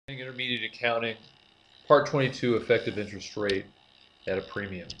Intermediate Accounting, Part 22, Effective Interest Rate at a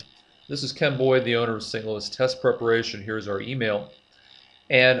Premium. This is Ken Boyd, the owner of St. Louis Test Preparation. Here's our email.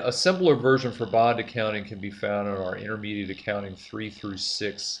 And a simpler version for bond accounting can be found on our Intermediate Accounting 3 through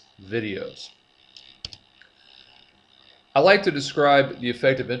 6 videos. I like to describe the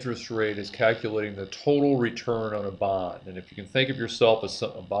effective interest rate as calculating the total return on a bond. And if you can think of yourself as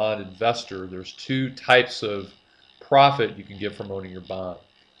a bond investor, there's two types of profit you can get from owning your bond.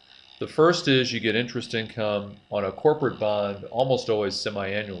 The first is you get interest income on a corporate bond almost always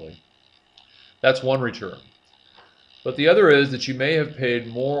semi-annually. That's one return. But the other is that you may have paid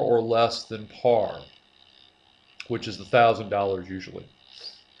more or less than par, which is $1,000 usually.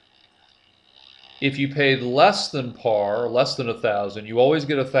 If you paid less than par, less than $1,000, you always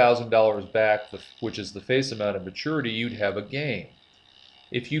get $1,000 back, which is the face amount at maturity. You'd have a gain.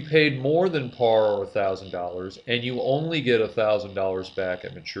 If you paid more than par or $1,000 and you only get $1,000 back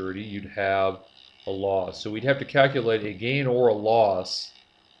at maturity, you'd have a loss. So we'd have to calculate a gain or a loss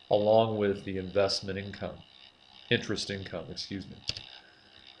along with the investment income, interest income, excuse me.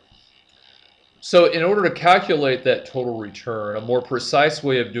 So in order to calculate that total return, a more precise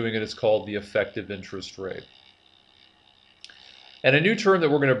way of doing it is called the effective interest rate. And a new term that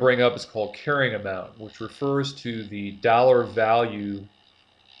we're going to bring up is called carrying amount, which refers to the dollar value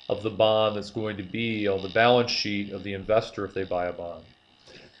of the bond that's going to be on the balance sheet of the investor if they buy a bond.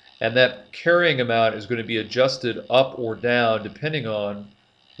 And that carrying amount is going to be adjusted up or down depending on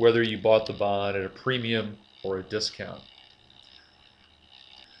whether you bought the bond at a premium or a discount.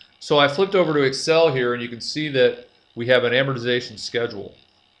 So I flipped over to Excel here, and you can see that we have an amortization schedule.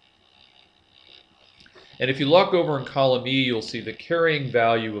 And if you look over in column E, you'll see the carrying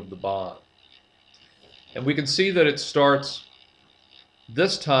value of the bond. And we can see that it starts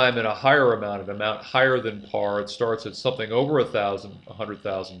this time in a higher amount, an amount higher than par. It starts at something over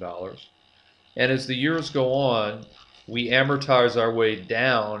 $100,000. And as the years go on, we amortize our way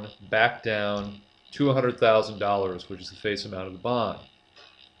down, back down to $100,000, which is the face amount of the bond.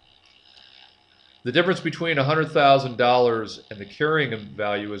 The difference between $100,000 and the carrying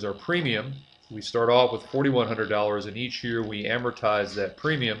value is our premium. We start off with $4,100, and each year we amortize that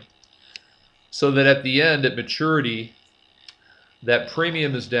premium so that at the end, at maturity, that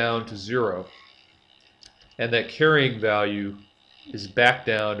premium is down to zero, and that carrying value is back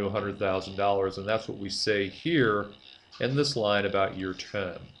down to $100,000, and that's what we say here in this line about year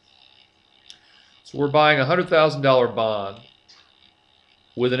 10. So we're buying a $100,000 bond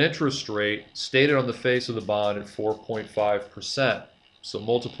with an interest rate stated on the face of the bond at 4.5%. So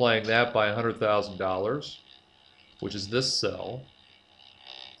multiplying that by $100,000, which is this cell,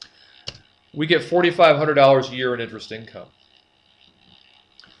 we get $4,500 a year in interest income.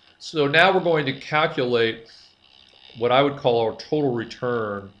 So now we're going to calculate what I would call our total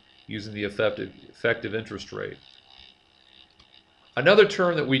return using the effective interest rate. Another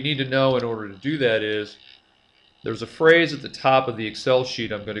term that we need to know in order to do that is there's a phrase at the top of the Excel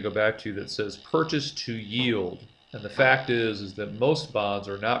sheet I'm going to go back to that says purchase to yield. And the fact is that most bonds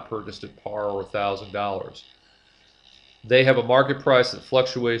are not purchased at par or $1,000. They have a market price that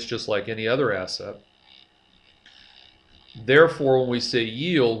fluctuates just like any other asset. Therefore, when we say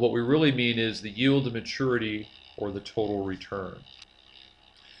yield, what we really mean is the yield to maturity or the total return.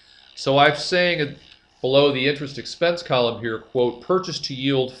 So I'm saying below the interest expense column here, quote, purchase to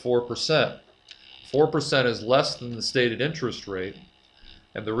yield 4%. 4% is less than the stated interest rate,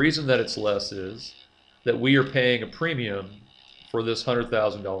 and the reason that it's less is that we are paying a premium for this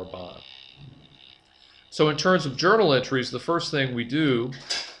 $100,000 bond. So in terms of journal entries, the first thing we do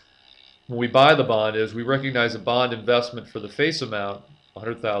when we buy the bond is we recognize a bond investment for the face amount,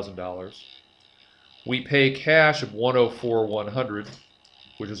 $100,000. We pay cash of $104,100,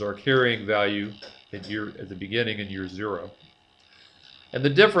 which is our carrying value at the beginning in year 0. And the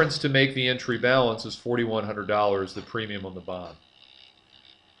difference to make the entry balance is $4,100, the premium on the bond.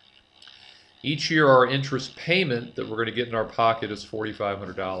 Each year our interest payment that we're going to get in our pocket is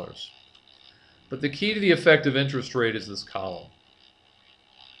 $4,500. But the key to the effective interest rate is this column.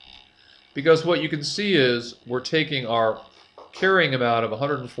 Because what you can see is we're taking our carrying amount of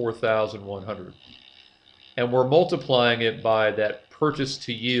 $104,100 and we're multiplying it by that purchase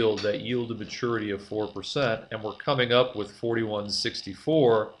to yield, that yield to maturity of 4%, and we're coming up with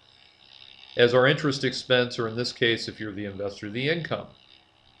 $4,164 as our interest expense, or in this case, if you're the investor, the income.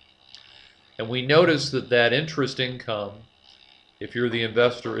 And we notice that that interest income, if you're the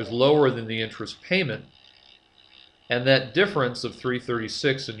investor, is lower than the interest payment. And that difference of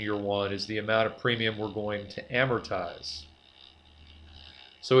 $336 in year 1 is the amount of premium we're going to amortize.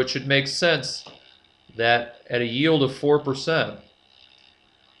 So it should make sense that at a yield of 4%,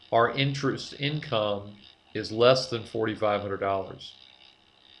 our interest income is less than $4,500.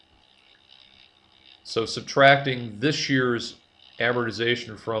 So subtracting this year's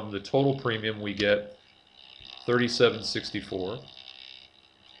amortization from the total premium, we get $3,764.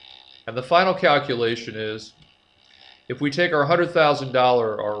 And the final calculation is, if we take our $100,000,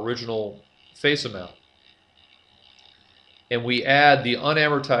 our original face amount, and we add the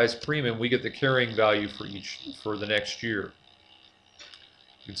unamortized premium, we get the carrying value for the next year.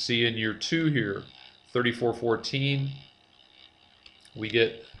 You can see in year 2 here, 3414, we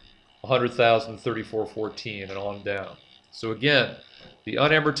get 100,000, 3414, and on down. So again, the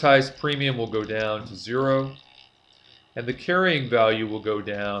unamortized premium will go down to 0, and the carrying value will go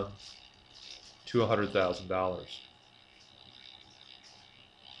down to $100,000.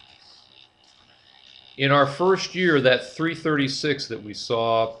 In our first year, that 336 that we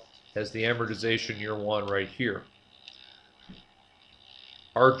saw as the amortization year 1 right here,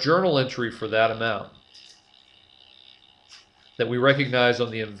 our journal entry for that amount that we recognize on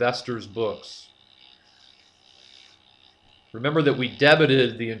the investor's books. Remember that we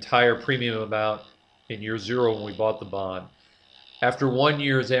debited the entire premium amount in year 0 when we bought the bond. After 1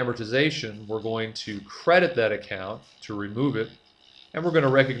 year's amortization, we're going to credit that account to remove it, and we're going to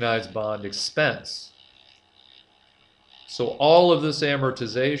recognize bond expense. So all of this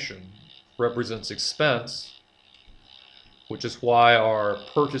amortization represents expense, which is why our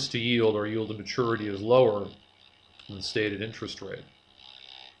purchase to yield, or yield to maturity, is lower than the stated interest rate.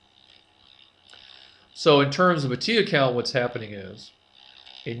 So in terms of a T account, what's happening is,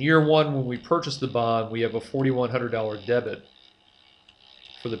 in year 1 when we purchase the bond, we have a $4,100 debit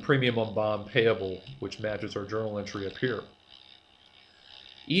for the premium on bond payable, which matches our journal entry up here.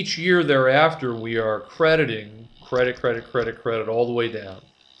 Each year thereafter, we are crediting credit all the way down,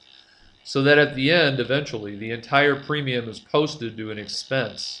 so that at the end, eventually, the entire premium is posted to an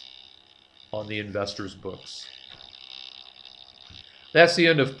expense on the investor's books. That's the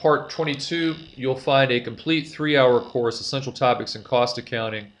end of part 22. You'll find a complete 3-hour course, Essential Topics in Cost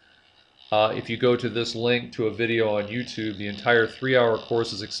Accounting. If you go to this link to a video on YouTube, the entire 3-hour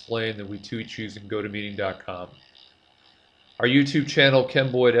course is explained that we teach using GoToMeeting.com. Our YouTube channel,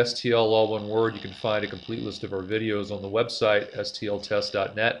 Ken Boyd STL, all one word. You can find a complete list of our videos on the website,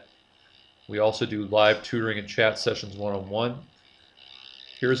 stltest.net. We also do live tutoring and chat sessions one-on-one.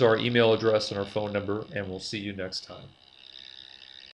 Here's our email address and our phone number, and we'll see you next time.